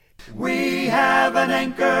We have an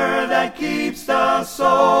anchor that keeps the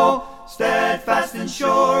soul steadfast and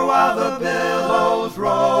sure while the billows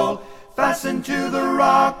roll. Fastened to the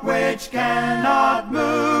rock which cannot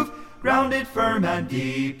move, grounded firm and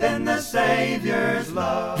deep in the Savior's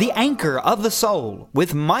love. The Anchor of the Soul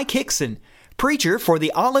with Mike Hickson, preacher for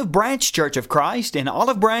the Olive Branch Church of Christ in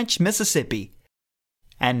Olive Branch, Mississippi.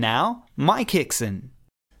 And now, Mike Hickson.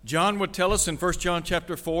 John would tell us in 1 John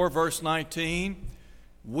chapter 4, verse 19,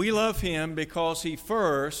 we love him because he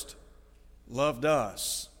first loved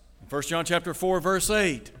us. In 1 John chapter 4, verse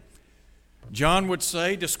 8, John would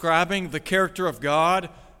say, describing the character of God,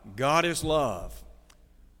 God is love.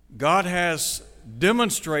 God has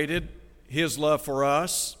demonstrated his love for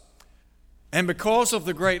us, and because of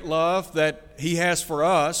the great love that he has for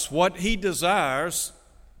us, what he desires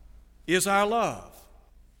is our love.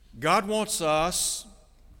 God wants us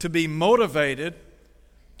to be motivated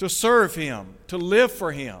to serve him, to live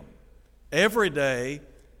for him every day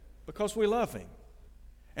because we love him.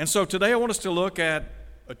 And so today I want us to look at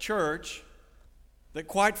a church that,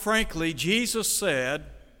 quite frankly, Jesus said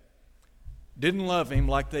didn't love him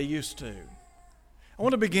like they used to. I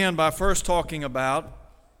want to begin by first talking about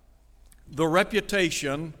the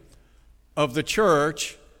reputation of the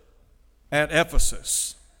church at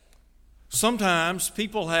Ephesus. Sometimes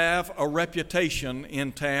people have a reputation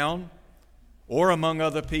in town or among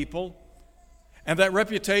other people, and that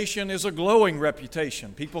reputation is a glowing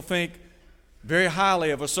reputation. People think very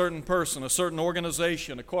highly of a certain person, a certain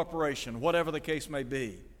organization, a corporation, whatever the case may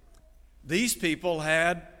be. These people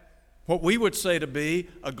had what we would say to be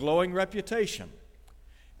a glowing reputation.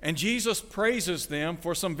 And Jesus praises them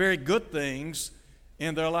for some very good things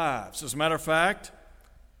in their lives. As a matter of fact,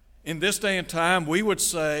 in this day and time, we would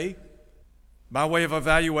say, by way of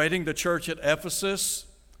evaluating the church at Ephesus,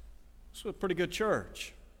 it's a pretty good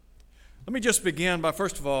church. Let me just begin by,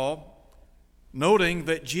 first of all, noting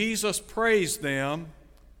that Jesus praised them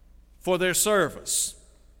for their service.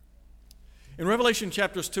 In Revelation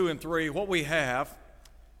chapters 2 and 3, what we have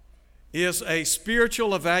is a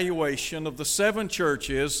spiritual evaluation of the 7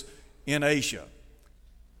 churches in Asia.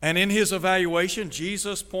 And in his evaluation,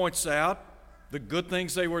 Jesus points out the good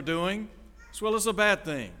things they were doing as well as the bad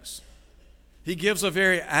things. He gives a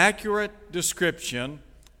very accurate description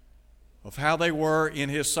of how they were in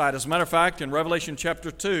his sight. As a matter of fact, in Revelation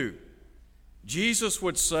chapter 2, Jesus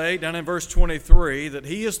would say down in verse 23 that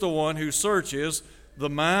he is the one who searches the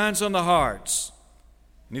minds and the hearts.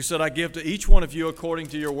 And he said, I give to each one of you according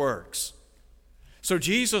to your works. So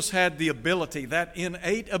Jesus had the ability, that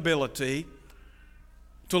innate ability,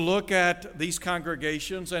 to look at these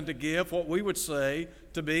congregations and to give what we would say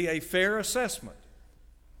to be a fair assessment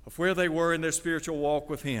of where they were in their spiritual walk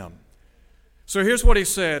with him. So here's what he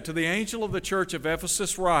said: to the angel of the church of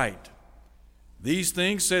Ephesus write, these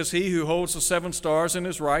things says he who holds the 7 stars in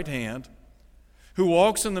his right hand, who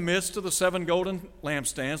walks in the midst of the 7 golden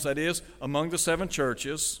lampstands, that is, among the 7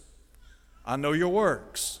 churches. I know your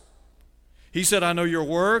works. He said, I know your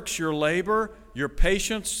works, your labor, your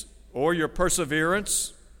patience, or your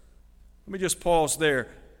perseverance. Let me just pause there.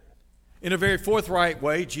 In a very forthright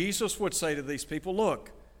way, Jesus would say to these people,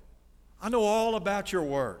 look, I know all about your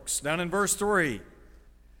works. Down in verse 3,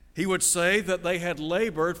 he would say that they had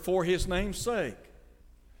labored for his name's sake.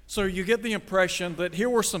 So you get the impression that here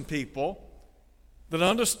were some people that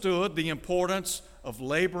understood the importance of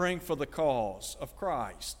laboring for the cause of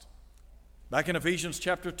Christ. Back in Ephesians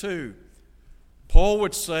chapter 2, Paul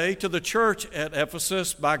would say to the church at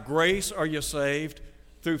Ephesus, by grace are you saved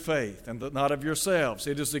through faith, and that not of yourselves.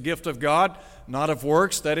 It is the gift of God, not of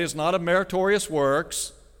works, that is, not of meritorious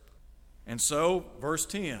works. And so, verse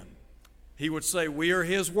 10, he would say, we are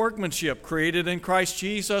his workmanship, created in Christ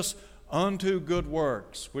Jesus unto good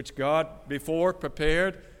works, which God before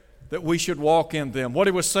prepared that we should walk in them. What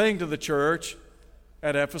he was saying to the church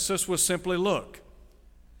at Ephesus was simply, look,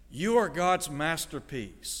 you are God's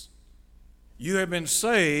masterpiece. You have been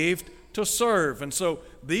saved to serve. And so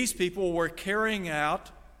these people were carrying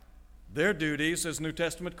out their duties as New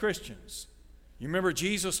Testament Christians. You remember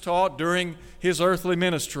Jesus taught during his earthly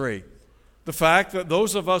ministry the fact that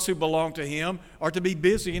those of us who belong to him are to be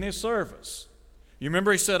busy in his service. You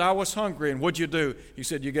remember he said, I was hungry, and what'd you do? He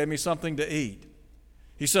said, you gave me something to eat.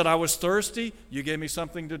 He said, I was thirsty, you gave me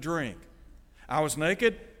something to drink. I was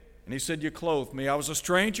naked, and he said, you clothed me. I was a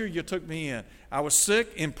stranger, you took me in. I was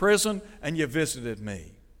sick, in prison, and you visited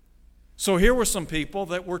me. So here were some people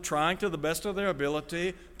that were trying to the best of their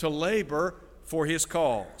ability to labor for his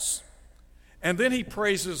cause. And then he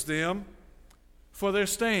praises them for their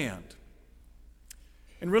stand.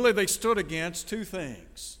 And really they stood against 2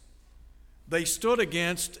 things. They stood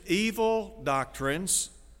against evil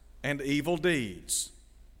doctrines and evil deeds.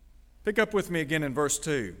 Pick up with me again in verse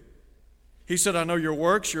 2. He said, I know your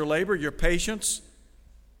works, your labor, your patience,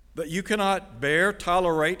 that you cannot bear,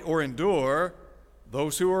 tolerate, or endure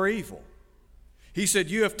those who are evil. He said,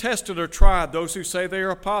 you have tested or tried those who say they are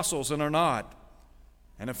apostles and are not,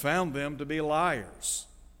 and have found them to be liars.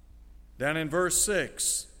 Down in verse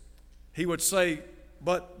 6, he would say,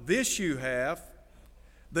 but this you have,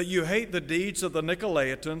 that you hate the deeds of the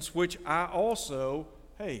Nicolaitans, which I also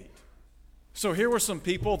hate. So here were some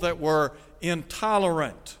people that were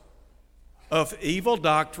intolerant of evil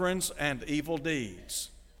doctrines and evil deeds.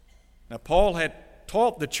 Now, Paul had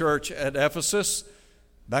taught the church at Ephesus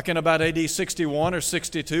back in about AD 61 or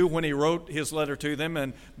 62 when he wrote his letter to them.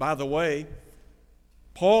 And by the way,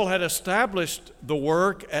 Paul had established the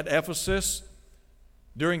work at Ephesus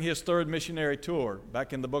during his third missionary tour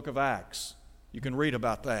back in the book of Acts. You can read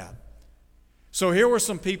about that. So here were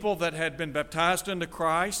some people that had been baptized into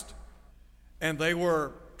Christ, and they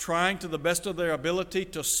were trying to the best of their ability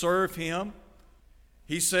to serve Him.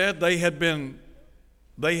 He said they had been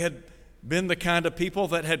the kind of people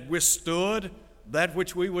that had withstood that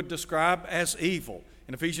which we would describe as evil.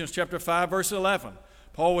 In Ephesians chapter 5, verse 11,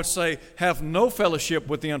 Paul would say, have no fellowship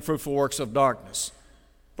with the unfruitful works of darkness,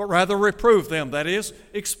 but rather reprove them, that is,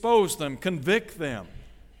 expose them, convict them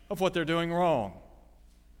of what they're doing wrong.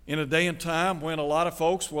 In a day and time when a lot of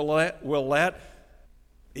folks will let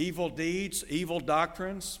evil deeds, evil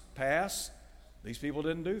doctrines pass, these people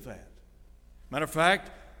didn't do that. Matter of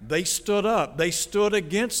fact, they stood up. They stood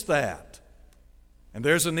against that. And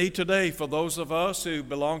there's a need today for those of us who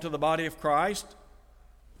belong to the body of Christ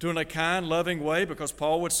to, in a kind, loving way, because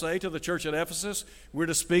Paul would say to the church at Ephesus, we're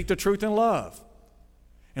to speak the truth in love.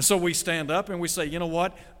 And so we stand up and we say, you know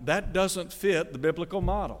what? That doesn't fit the biblical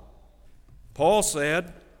model. Paul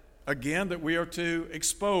said, again, that we are to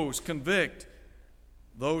expose, convict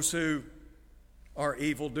those who are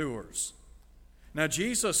evildoers. Now,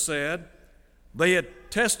 Jesus said they had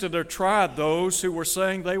tested or tried those who were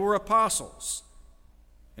saying they were apostles.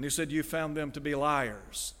 And he said, you found them to be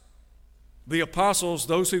liars. The apostles,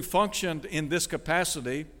 those who functioned in this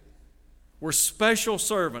capacity, were special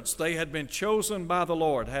servants. They had been chosen by the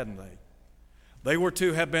Lord, hadn't they? They were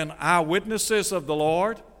to have been eyewitnesses of the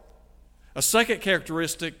Lord. A second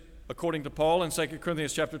characteristic, according to Paul in 2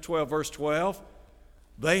 Corinthians chapter 12, verse 12,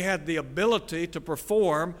 they had the ability to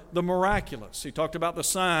perform the miraculous. He talked about the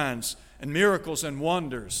signs and miracles and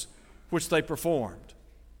wonders which they performed.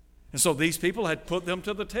 And so these people had put them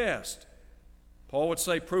to the test. Paul would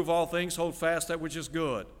say, prove all things, hold fast that which is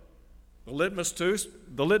good. The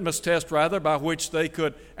litmus test by which they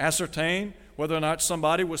could ascertain whether or not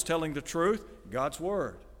somebody was telling the truth, God's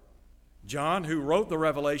Word. John, who wrote the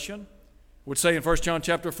Revelation, would say in 1 John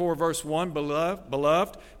chapter 4, verse 1,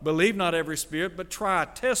 Beloved, believe not every spirit, but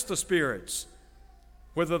test the spirits,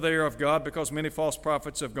 whether they are of God, because many false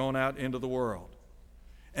prophets have gone out into the world.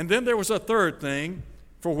 And then there was a third thing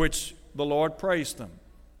for which the Lord praised them,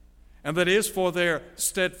 and that is for their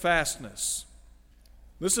steadfastness.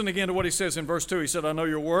 Listen again to what he says in verse 2. He said, I know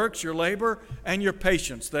your works, your labor, and your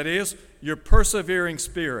patience, that is, your persevering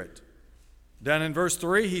spirit. Down in verse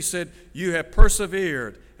 3, he said, you have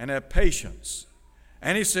persevered and have patience.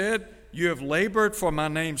 And he said, you have labored for my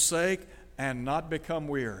name's sake and not become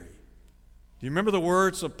weary. Do you remember the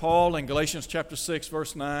words of Paul in Galatians chapter 6,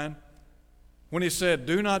 verse 9? When he said,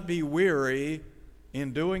 do not be weary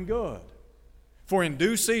in doing good. For in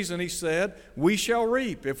due season, he said, we shall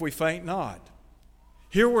reap if we faint not.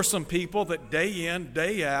 Here were some people that day in,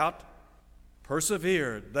 day out,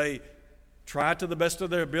 persevered. They tried to the best of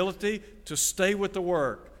their ability to stay with the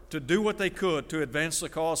work, to do what they could to advance the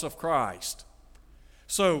cause of Christ.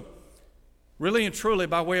 So, really and truly,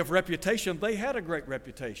 by way of reputation, they had a great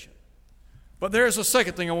reputation. But there's a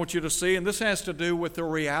second thing I want you to see, and this has to do with the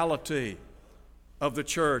reality of the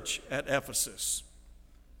church at Ephesus.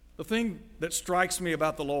 The thing that strikes me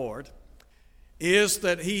about the Lord is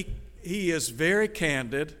that He is very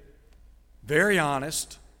candid, very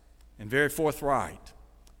honest, and very forthright.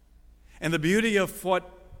 And the beauty of what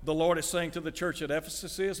the Lord is saying to the church at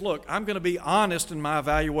Ephesus is, look, I'm going to be honest in my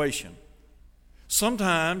evaluation.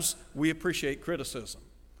 Sometimes we appreciate criticism.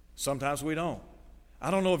 Sometimes we don't.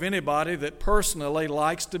 I don't know of anybody that personally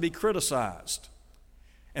likes to be criticized.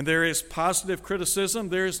 And there is positive criticism,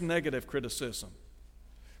 there is negative criticism.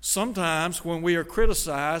 Sometimes when we are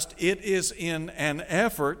criticized, it is in an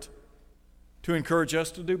effort to encourage us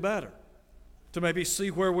to do better, to maybe see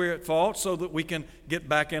where we're at fault so that we can get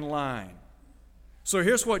back in line. So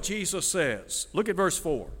here's what Jesus says. Look at verse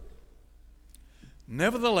 4.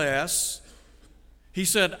 Nevertheless, he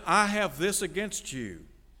said, I have this against you,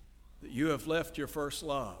 that you have left your first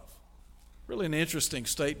love. Really an interesting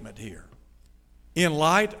statement here. In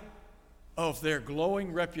light of their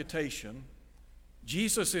glowing reputation,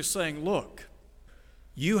 Jesus is saying, look,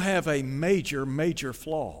 you have a major, major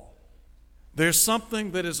flaw. There's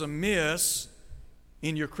something that is amiss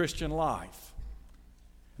in your Christian life.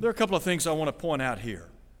 There are a couple of things I want to point out here.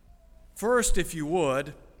 First, if you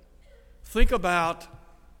would, think about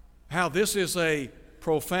how this is a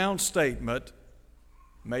profound statement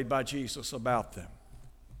made by Jesus about them.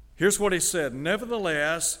 Here's what he said,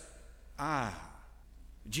 nevertheless,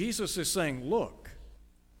 Jesus is saying, look,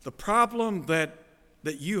 the problem that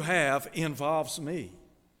you have involves me.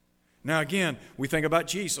 Now again, we think about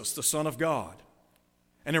Jesus, the Son of God.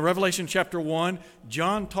 And in Revelation chapter 1,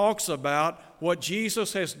 John talks about what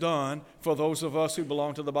Jesus has done for those of us who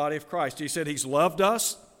belong to the body of Christ. He said he's loved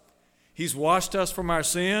us, he's washed us from our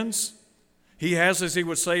sins. He has, as he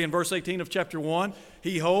would say in verse 18 of chapter 1,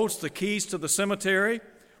 he holds the keys to the cemetery.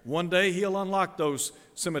 One day he'll unlock those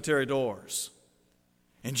cemetery doors.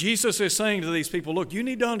 And Jesus is saying to these people, look, you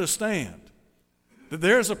need to understand that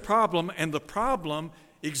there's a problem, and the problem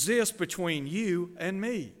exists between you and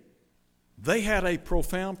me. They had a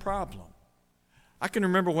profound problem. I can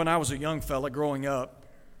remember when I was a young fella growing up,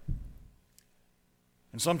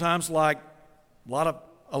 and sometimes like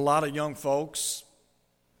a lot of young folks,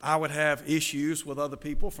 I would have issues with other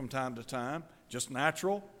people from time to time, just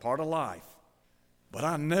natural, part of life. But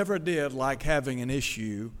I never did like having an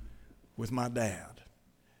issue with my dad.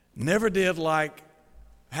 Never did like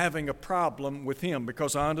having a problem with him,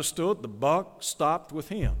 because I understood the buck stopped with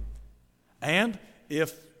him. And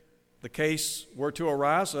if the case were to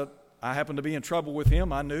arise that I happened to be in trouble with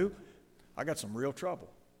him, I knew I got some real trouble.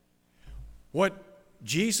 What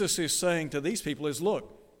Jesus is saying to these people is,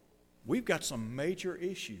 look, we've got some major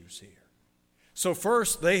issues here. So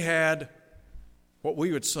first, they had what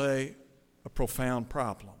we would say a profound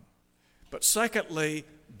problem. But secondly,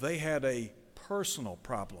 they had a personal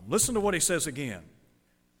problem. Listen to what he says again.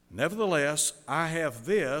 Nevertheless, I have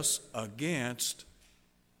this against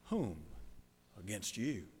whom? Against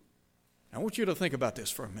you. I want you to think about this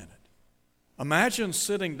for a minute. Imagine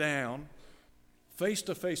sitting down face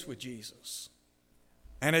to face with Jesus.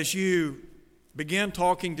 And as you begin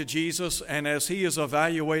talking to Jesus and as he is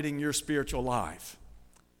evaluating your spiritual life,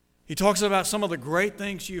 he talks about some of the great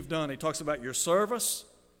things you've done. He talks about your service,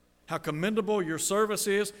 how commendable your service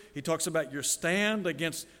is. He talks about your stand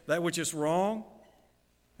against that which is wrong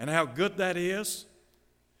and how good that is.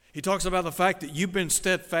 He talks about the fact that you've been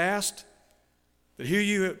steadfast, that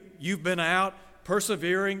here you've been out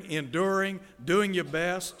persevering, enduring, doing your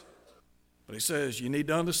best. But he says, you need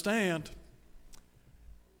to understand,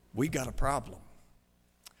 we've got a problem.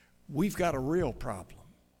 We've got a real problem.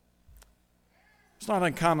 It's not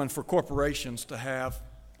uncommon for corporations to have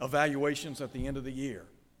evaluations at the end of the year.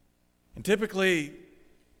 And typically,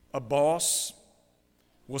 a boss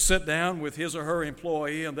will sit down with his or her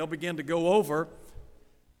employee and they'll begin to go over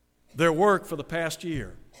their work for the past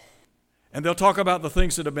year. And they'll talk about the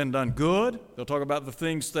things that have been done good. They'll talk about the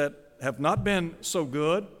things that have not been so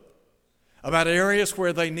good, about areas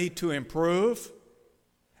where they need to improve.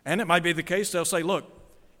 And it might be the case they'll say, look,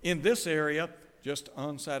 in this area, just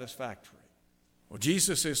unsatisfactory. Well,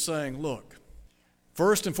 Jesus is saying, look,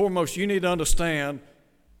 first and foremost, you need to understand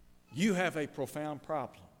you have a profound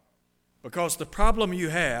problem, because the problem you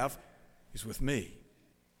have is with me.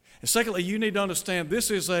 And secondly, you need to understand this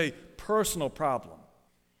is a personal problem.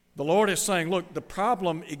 The Lord is saying, look, the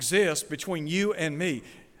problem exists between you and me.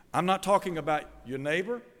 I'm not talking about your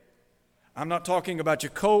neighbor. I'm not talking about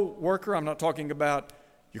your co-worker. I'm not talking about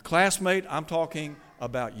your classmate. I'm talking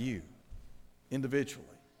about you individually.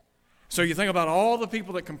 So you think about all the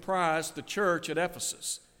people that comprise the church at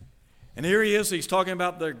Ephesus. And here he is, he's talking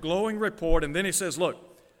about their glowing report, and then he says, look,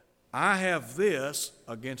 I have this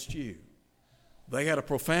against you. They had a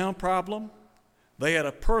profound problem, they had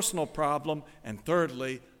a personal problem, and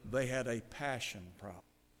thirdly, they had a passion problem.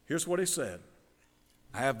 Here's what he said.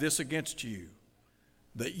 I have this against you,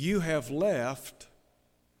 that you have left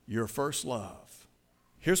your first love.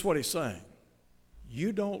 Here's what he's saying.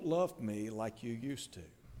 You don't love me like you used to.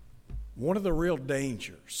 One of the real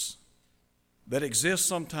dangers that exists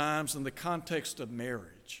sometimes in the context of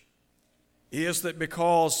marriage is that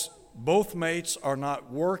because both mates are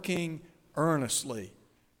not working earnestly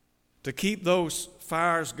to keep those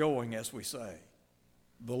fires going, as we say,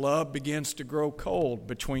 the love begins to grow cold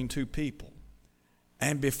between two people.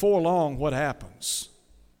 And before long, what happens?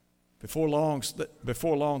 Before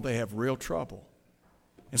long, they have real trouble.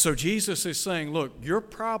 And so Jesus is saying, look, your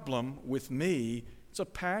problem with me, it's a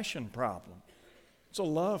passion problem. It's a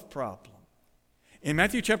love problem. In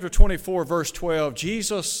Matthew chapter 24, verse 12,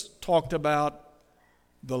 Jesus talked about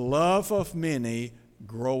the love of many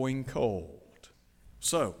growing cold.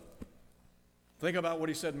 So, think about what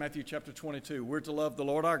he said in Matthew chapter 22. We're to love the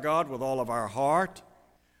Lord our God with all of our heart,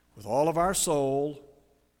 with all of our soul,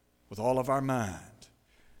 with all of our mind.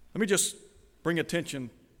 Let me just bring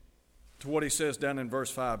attention to what he says down in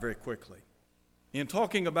verse 5 very quickly. In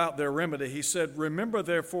talking about their remedy, he said, "Remember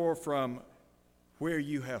therefore from where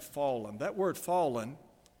you have fallen." That word fallen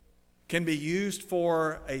can be used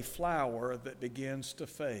for a flower that begins to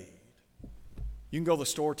fade. You can go to the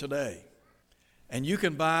store today and you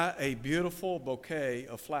can buy a beautiful bouquet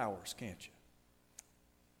of flowers, can't you?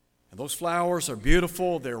 And those flowers are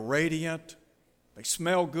beautiful, they're radiant, they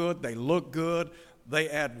smell good, they look good, they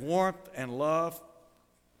add warmth and love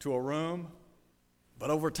to a room.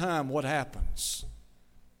 But over time, what happens?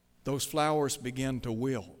 Those flowers begin to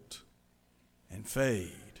wilt and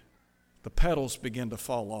fade. The petals begin to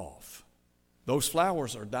fall off. Those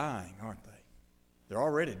flowers are dying, aren't they? They're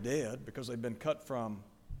already dead because they've been cut from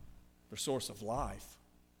their source of life.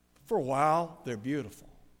 For a while, they're beautiful.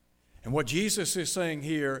 And what Jesus is saying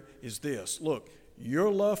here is this. Look, your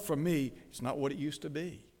love for me is not what it used to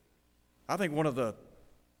be. I think one of the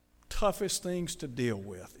toughest things to deal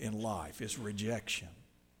with in life is rejection.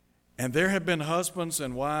 And there have been husbands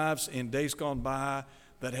and wives in days gone by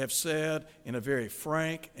that have said in a very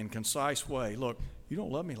frank and concise way, look, you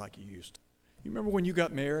don't love me like you used to. You remember when you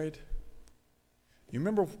got married? You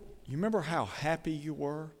remember how happy you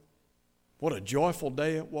were? What a joyful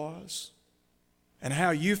day it was? And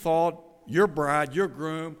how you thought your bride, your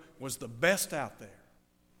groom, was the best out there.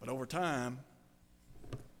 But over time,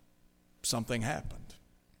 something happened.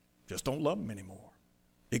 Just don't love them anymore.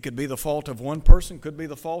 It could be the fault of one person, could be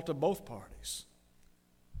the fault of both parties.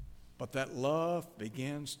 But that love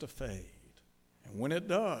begins to fade. And when it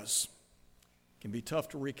does, it can be tough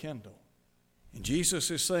to rekindle. And Jesus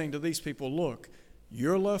is saying to these people, look,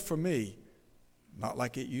 your love for me, not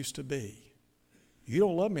like it used to be. You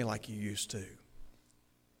don't love me like you used to.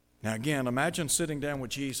 Now again, imagine sitting down with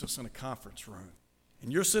Jesus in a conference room.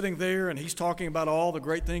 And you're sitting there and he's talking about all the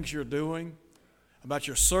great things you're doing, about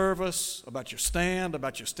your service, about your stand,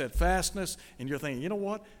 about your steadfastness. And you're thinking, you know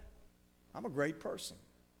what? I'm a great person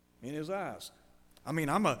in his eyes.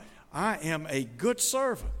 I am a good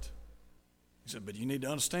servant. He said, but you need to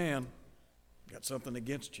understand, I've got something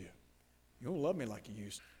against you. You don't love me like you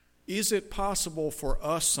used to. Is it possible for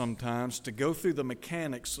us sometimes to go through the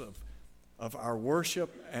mechanics of our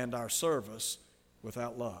worship and our service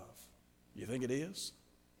without love? You think it is?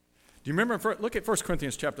 Do you remember, look at 1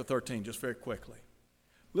 Corinthians chapter 13 just very quickly.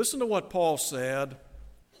 Listen to what Paul said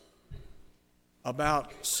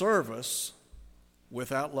about service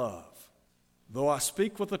without love. Though I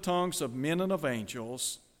speak with the tongues of men and of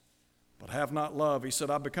angels, but have not love, he said,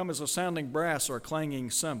 I become as a sounding brass or a clanging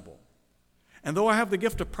cymbal. And though I have the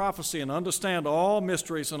gift of prophecy and understand all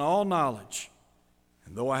mysteries and all knowledge,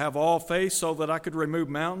 and though I have all faith so that I could remove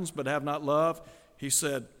mountains but have not love, he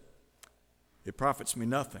said, it profits me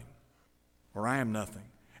nothing, or I am nothing.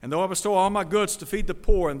 And though I bestow all my goods to feed the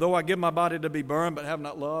poor, and though I give my body to be burned but have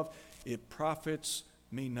not love, it profits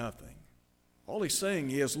me nothing. All he's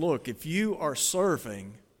saying is, look, if you are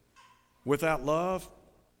serving without love,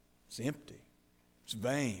 it's empty. It's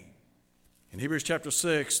vain. In Hebrews chapter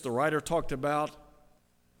 6, the writer talked about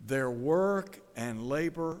their work and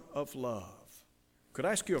labor of love. Could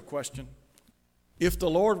I ask you a question? If the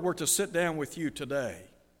Lord were to sit down with you today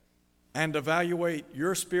and evaluate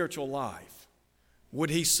your spiritual life, would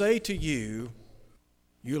he say to you,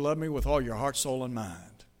 you love me with all your heart, soul, and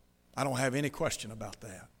mind? I don't have any question about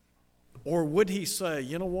that. Or would he say,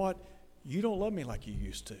 you know what? You don't love me like you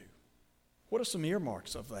used to. What are some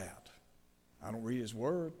earmarks of that? I don't read his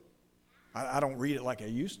word. I don't read it like I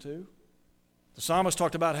used to. The psalmist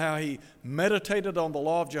talked about how he meditated on the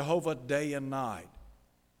law of Jehovah day and night.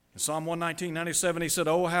 In Psalm 119:97, he said,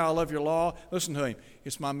 oh, how I love your law. Listen to him.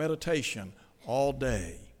 It's my meditation all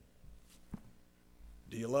day.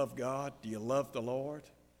 Do you love God? Do you love the Lord?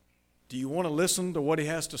 Do you want to listen to what he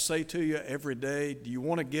has to say to you every day? Do you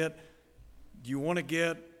want to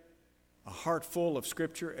get a heart full of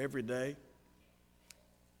Scripture every day?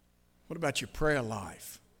 What about your prayer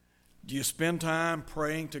life? Do you spend time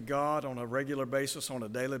praying to God on a regular basis, on a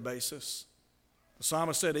daily basis? The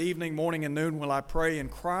psalmist said, evening, morning, and noon will I pray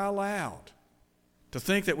and cry aloud. To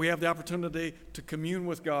think that we have the opportunity to commune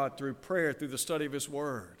with God through prayer, through the study of his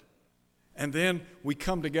word. And then we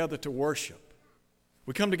come together to worship.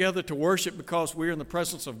 We come together to worship because we're in the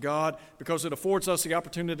presence of God, because it affords us the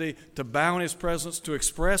opportunity to bow in his presence, to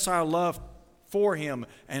express our love for him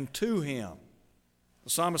and to him. The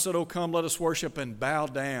psalmist said, "Oh, come, let us worship and bow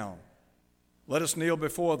down. Let us kneel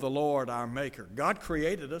before the Lord our Maker." God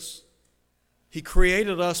created us. He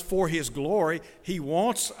created us for His glory. He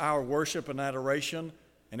wants our worship and adoration,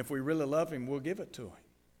 and if we really love Him, we'll give it to Him.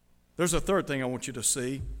 There's a third thing I want you to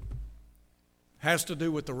see. It has to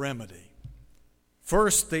do with the remedy.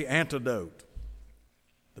 First, the antidote.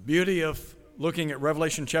 The beauty of looking at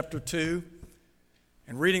Revelation chapter 2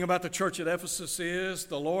 and reading about the church at Ephesus is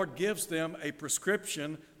the Lord gives them a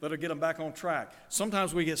prescription that'll get them back on track.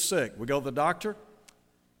 Sometimes we get sick. We go to the doctor,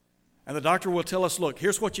 and the doctor will tell us, look,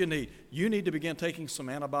 here's what you need. You need to begin taking some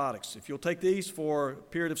antibiotics. If you'll take these for a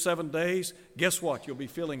period of 7 days, guess what? You'll be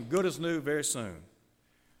feeling good as new very soon.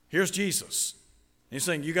 Here's Jesus. He's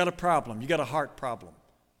saying, you got a problem. You got a heart problem.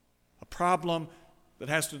 A problem that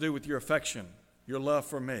has to do with your affection, your love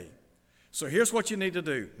for me. So here's what you need to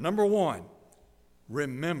do. Number one,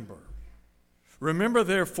 remember. Remember,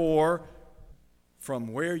 therefore,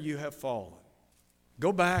 from where you have fallen.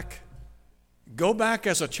 Go back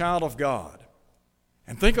as a child of God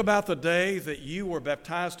and think about the day that you were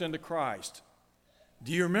baptized into Christ.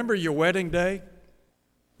 Do you remember your wedding day?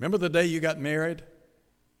 Remember the day you got married?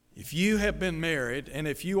 If you have been married, and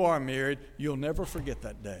if you are married, you'll never forget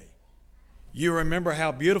that day. You remember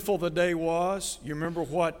how beautiful the day was. You remember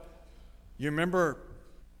what your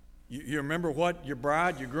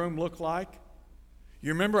bride, your groom looked like.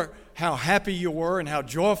 You remember how happy you were and how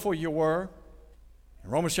joyful you were. In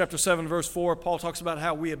Romans chapter 7, verse 4, Paul talks about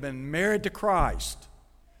how we have been married to Christ.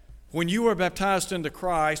 When you were baptized into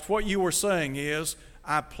Christ, what you were saying is,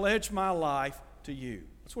 I pledge my life to you.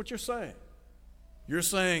 That's what you're saying. You're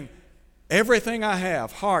saying, everything I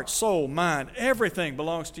have, heart, soul, mind, everything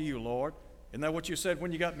belongs to you, Lord. Isn't that what you said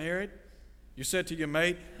when you got married? You said to your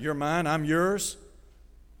mate, you're mine, I'm yours.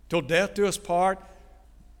 Till death do us part,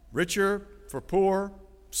 richer for poor,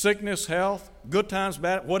 sickness, health, good times,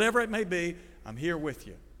 bad, whatever it may be, I'm here with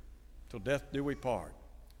you. Till death do we part.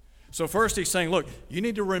 So first he's saying, look, you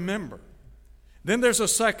need to remember. Then there's a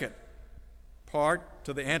second part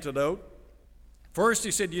to the antidote. First,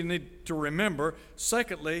 he said you need to remember.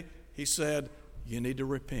 Secondly, he said you need to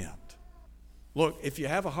repent. Look, if you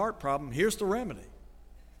have a heart problem, here's the remedy.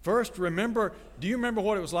 First, remember, do you remember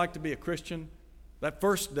what it was like to be a Christian that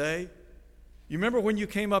first day? You remember when you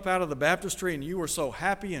came up out of the baptistry and you were so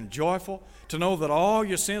happy and joyful to know that all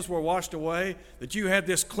your sins were washed away, that you had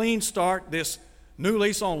this clean start, this new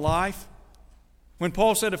lease on life? When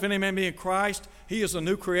Paul said, if any man be in Christ, he is a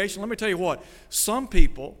new creation. Let me tell you what, some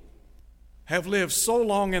people have lived so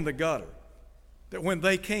long in the gutter that when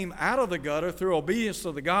they came out of the gutter through obedience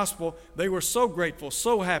to the gospel, they were so grateful,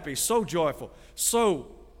 so happy, so joyful, so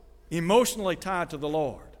emotionally tied to the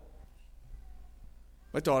Lord.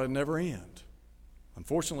 They thought it'd never end.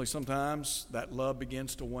 Unfortunately, sometimes that love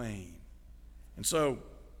begins to wane. And so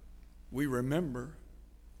we remember,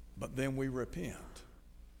 but then we repent.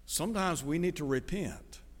 Sometimes we need to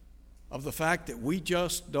repent of the fact that we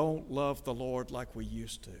just don't love the Lord like we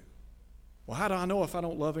used to. Well, how do I know if I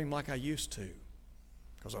don't love Him like I used to?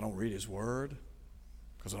 Because I don't read His Word,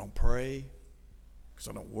 because I don't pray, because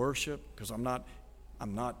I don't worship, because I'm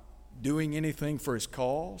not doing anything for His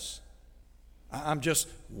cause. I'm just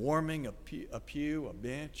warming a pew, a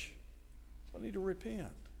bench. So I need to repent.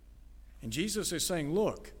 And Jesus is saying,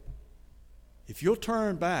 look, if you'll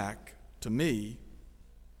turn back to me,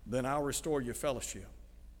 then I'll restore your fellowship.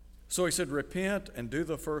 So he said, repent and do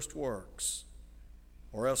the first works,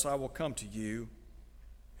 or else I will come to you.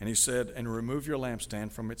 And he said, and remove your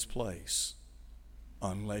lampstand from its place,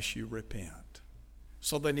 unless you repent.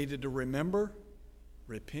 So they needed to remember,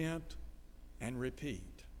 repent, and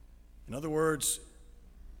repeat. In other words,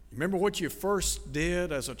 remember what you first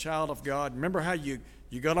did as a child of God? Remember how you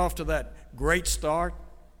got off to that great start?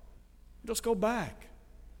 Just go back.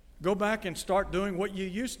 Go back and start doing what you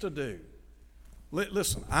used to do.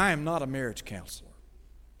 Listen, I am not a marriage counselor.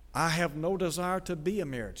 I have no desire to be a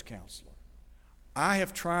marriage counselor. I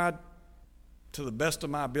have tried to the best of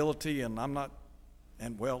my ability, and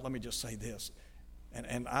let me just say this,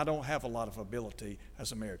 and I don't have a lot of ability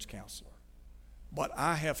as a marriage counselor. But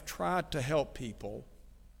I have tried to help people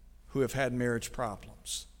who have had marriage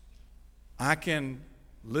problems. I can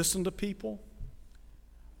listen to people.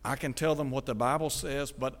 I can tell them what the Bible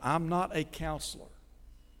says, but I'm not a counselor.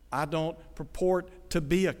 I don't purport to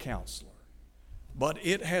be a counselor. But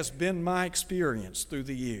it has been my experience through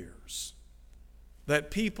the years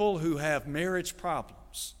that people who have marriage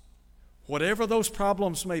problems, whatever those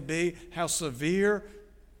problems may be, how severe,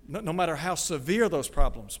 no matter how severe those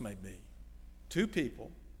problems may be, two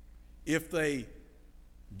people, if they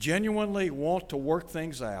genuinely want to work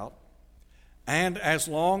things out, And as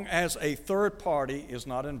long as a third party is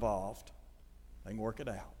not involved, they can work it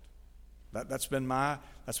out. That's been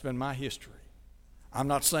my history. I'm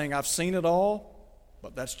not saying I've seen it all,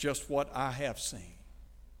 but that's just what I have seen.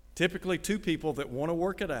 Typically, two people that want to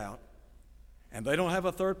work it out, and they don't have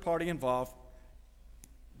a third party involved,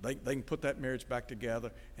 they can put that marriage back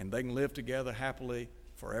together, and they can live together happily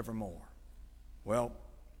forevermore. Well,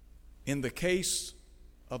 in the case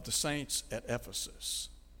of the saints at Ephesus,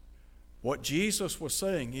 what Jesus was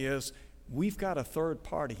saying is, we've got a third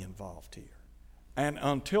party involved here. And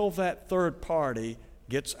until that third party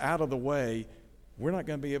gets out of the way, we're not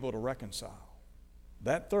going to be able to reconcile.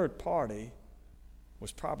 That third party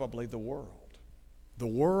was probably the world. The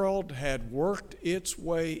world had worked its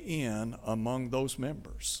way in among those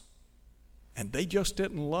members, and they just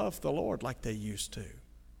didn't love the Lord like they used to.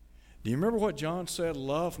 Do you remember what John said?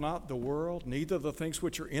 Love not the world, neither the things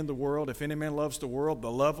which are in the world. If any man loves the world,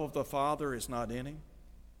 the love of the Father is not in him.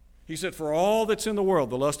 He said, for all that's in the world,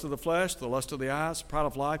 the lust of the flesh, the lust of the eyes, the pride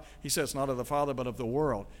of life, he says, not of the Father, but of the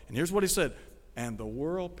world. And here's what he said, and the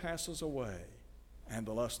world passes away, and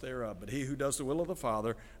the lust thereof, but he who does the will of the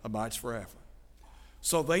Father abides forever.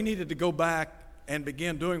 So they needed to go back and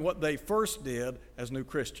begin doing what they first did as new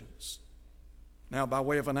Christians. Now, by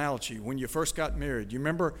way of analogy, when you first got married, you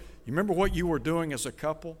remember what you were doing as a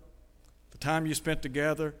couple? The time you spent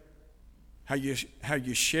together? How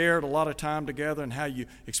you shared a lot of time together, and how you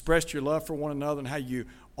expressed your love for one another, and how you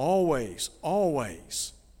always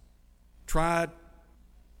tried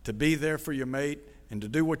to be there for your mate and to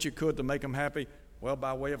do what you could to make them happy. Well,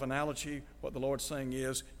 by way of analogy, what the Lord's saying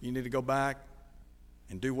is you need to go back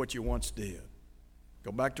and do what you once did.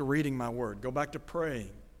 Go back to reading my word. Go back to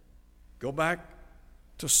praying. Go back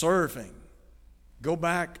to serving. Go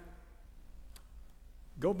back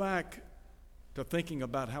to thinking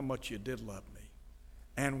about how much you did love me,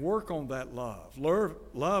 and work on that love.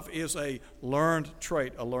 Love is a learned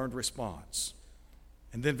trait, a learned response.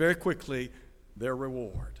 And then very quickly, their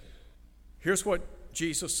reward. Here's what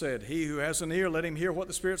Jesus said, he who has an ear, let him hear what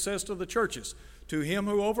the Spirit says to the churches. To him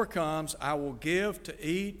who overcomes, I will give to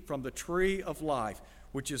eat from the tree of life,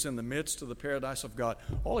 which is in the midst of the paradise of God.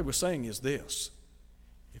 All he was saying is this: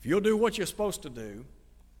 if you'll do what you're supposed to do,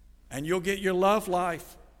 and you'll get your love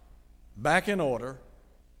life back in order,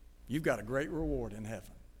 you've got a great reward in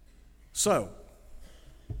heaven. So,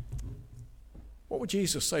 what would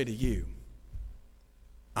Jesus say to you?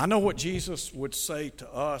 I know what Jesus would say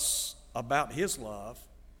to us about his love.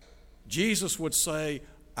 Jesus would say,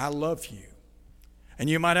 I love you. And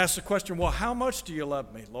you might ask the question, well, how much do you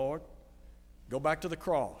love me, Lord? Go back to the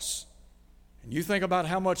cross, and you think about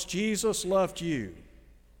how much Jesus loved you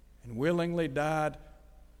and willingly died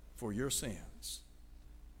for your sins.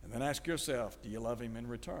 And then ask yourself, do you love him in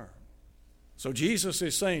return? So Jesus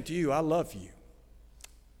is saying to you, I love you.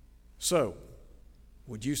 So,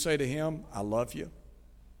 would you say to him, I love you?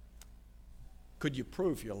 Could you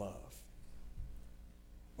prove your love?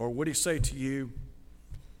 Or would he say to you,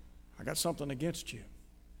 I got something against you.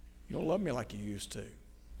 You don't love me like you used to.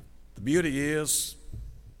 The beauty is,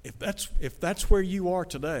 if that's where you are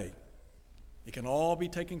today, it can all be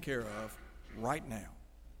taken care of right now,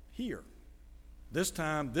 here, this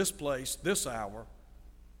time, this place, this hour,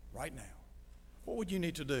 right now. What would you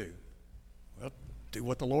need to do? Well, do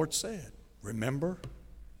what the Lord said. Remember,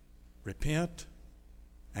 repent,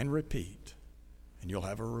 and repeat, and you'll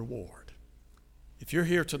have a reward. If you're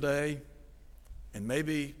here today, and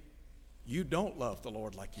maybe you don't love the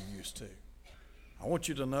Lord like you used to, I want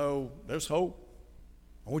you to know there's hope.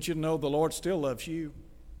 I want you to know the Lord still loves you.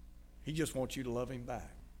 He just wants you to love him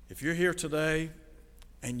back. If you're here today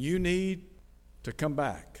and you need to come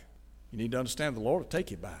back, you need to understand the Lord will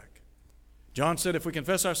take you back. John said if we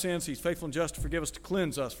confess our sins, he's faithful and just to forgive us, to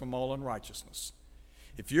cleanse us from all unrighteousness.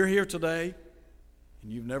 If you're here today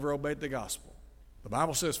and you've never obeyed the gospel, the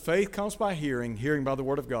Bible says faith comes by hearing, hearing by the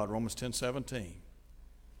word of God, Romans 10:17.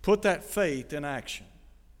 Put that faith in action.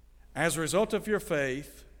 As a result of your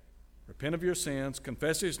faith, repent of your sins,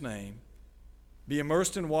 confess his name, be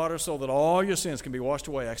immersed in water so that all your sins can be washed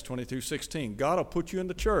away, Acts 22:16. God will put you in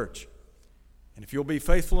the church. And if you'll be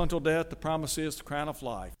faithful until death, the promise is the crown of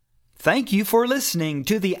life. Thank you for listening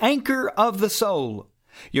to The Anchor of the Soul.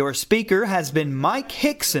 Your speaker has been Mike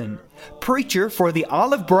Hickson, preacher for the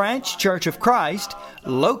Olive Branch Church of Christ,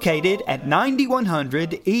 located at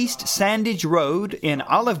 9100 East Sandage Road in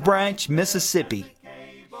Olive Branch, Mississippi.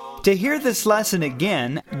 To hear this lesson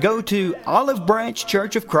again, go to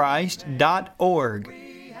olivebranchchurchofchrist.org.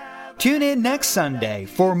 Tune in next Sunday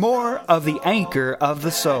for more of The Anchor of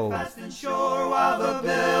the Soul. Fast and sure while the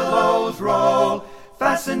billows roll.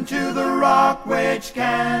 fastened to the rock which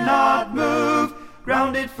cannot move,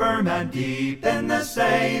 grounded firm and deep in the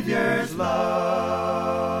Savior's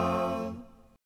love.